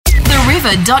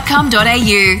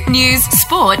theriver.com.au. News,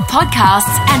 sport,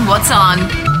 podcasts and what's on.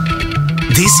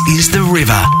 This is The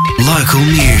River. Local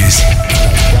news.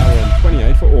 Hour on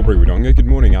 28 for Albury-Wodonga. Good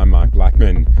morning, I'm Mark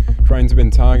Blackman. Trains have been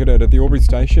targeted at the Albury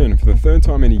station for the third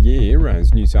time in a year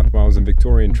as New South Wales and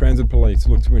Victorian Transit Police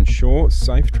look to ensure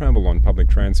safe travel on public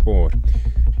transport.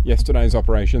 Yesterday's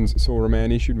operations saw a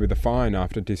man issued with a fine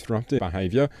after disruptive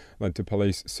behaviour led to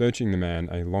police searching the man,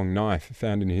 a long knife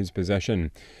found in his possession.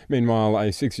 Meanwhile, a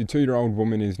 62-year-old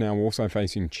woman is now also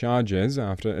facing charges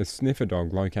after a sniffer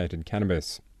dog located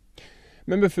cannabis.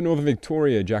 Member for Northern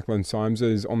Victoria Jacqueline Symes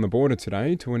is on the border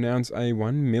today to announce a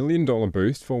 $1 million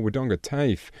boost for Wodonga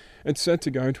TAFE. It's set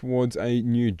to go towards a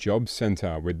new jobs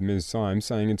centre, with Ms Symes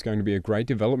saying it's going to be a great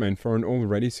development for an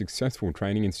already successful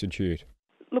training institute.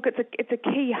 Look, it's a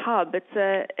key hub.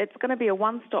 It's going to be a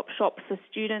one-stop shop for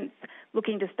students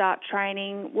looking to start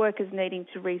training, workers needing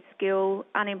to reskill,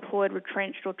 unemployed,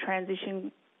 retrenched or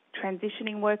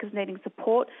transitioning workers needing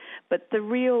support. But the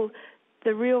real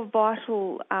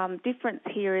vital difference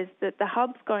here is that the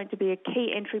hub's going to be a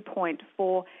key entry point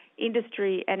for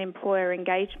industry and employer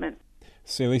engagement.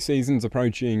 Silly season's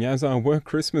approaching, as are work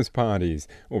Christmas parties.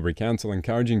 Albury Council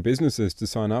encouraging businesses to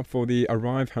sign up for the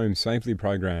Arrive Home Safely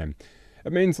program.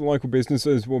 It means the local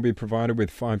businesses will be provided with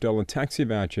 $5 taxi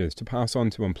vouchers to pass on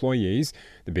to employees,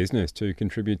 the business to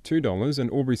contribute $2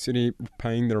 and Albury City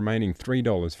paying the remaining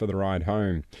 $3 for the ride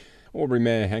home. Albury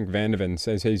Mayor Hank Vanderven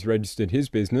says he's registered his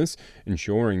business,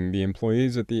 ensuring the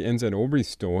employees at the NZ Albury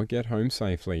store get home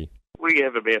safely. We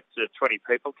have about 20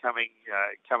 people coming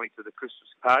to the Christmas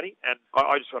party, and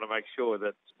I just want to make sure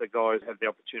that the guys have the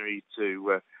opportunity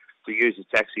to use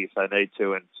a taxi if they need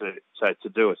to, and to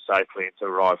do it safely and to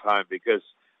arrive home, because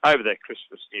over that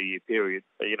Christmas New Year period,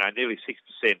 nearly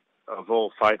 6% of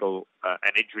all fatal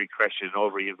and injury crashes in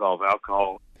Albury involve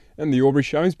alcohol. And the Albury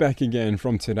Show's back again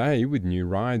from today with new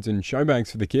rides and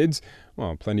showbags for the kids,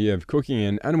 while plenty of cooking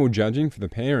and animal judging for the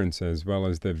parents, as well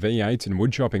as the V8 and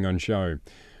wood chopping on show.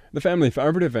 The family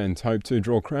favourite event hoped to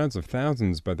draw crowds of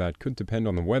thousands, but that could depend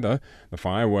on the weather. The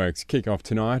fireworks kick off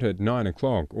tonight at 9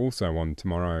 o'clock, also on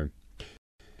tomorrow.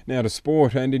 Now to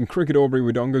sport, and in cricket,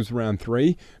 Albury-Wodonga's round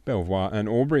 3. Belvoir and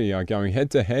Albury are going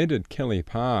head-to-head at Kelly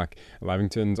Park.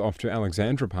 Lavington's off to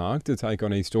Alexandra Park to take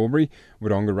on East Albury.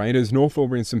 Wodonga Raiders, North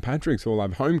Albury and St Patrick's all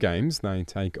have home games. They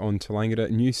take on Tallangatta,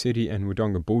 New City and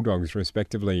Wodonga Bulldogs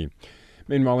respectively.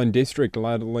 Meanwhile, in district,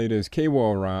 ladder leaders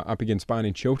Kiwar are up against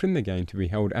Barney Chilton, the game to be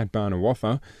held at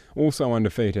Barnawatha. Also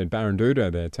undefeated,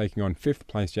 Barranduda, they're taking on 5th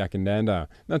place Jackandanda.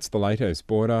 That's the latest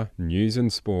Border News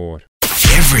and Sport.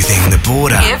 Everything the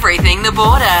border. Everything the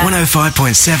border.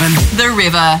 105.7 The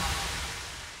River.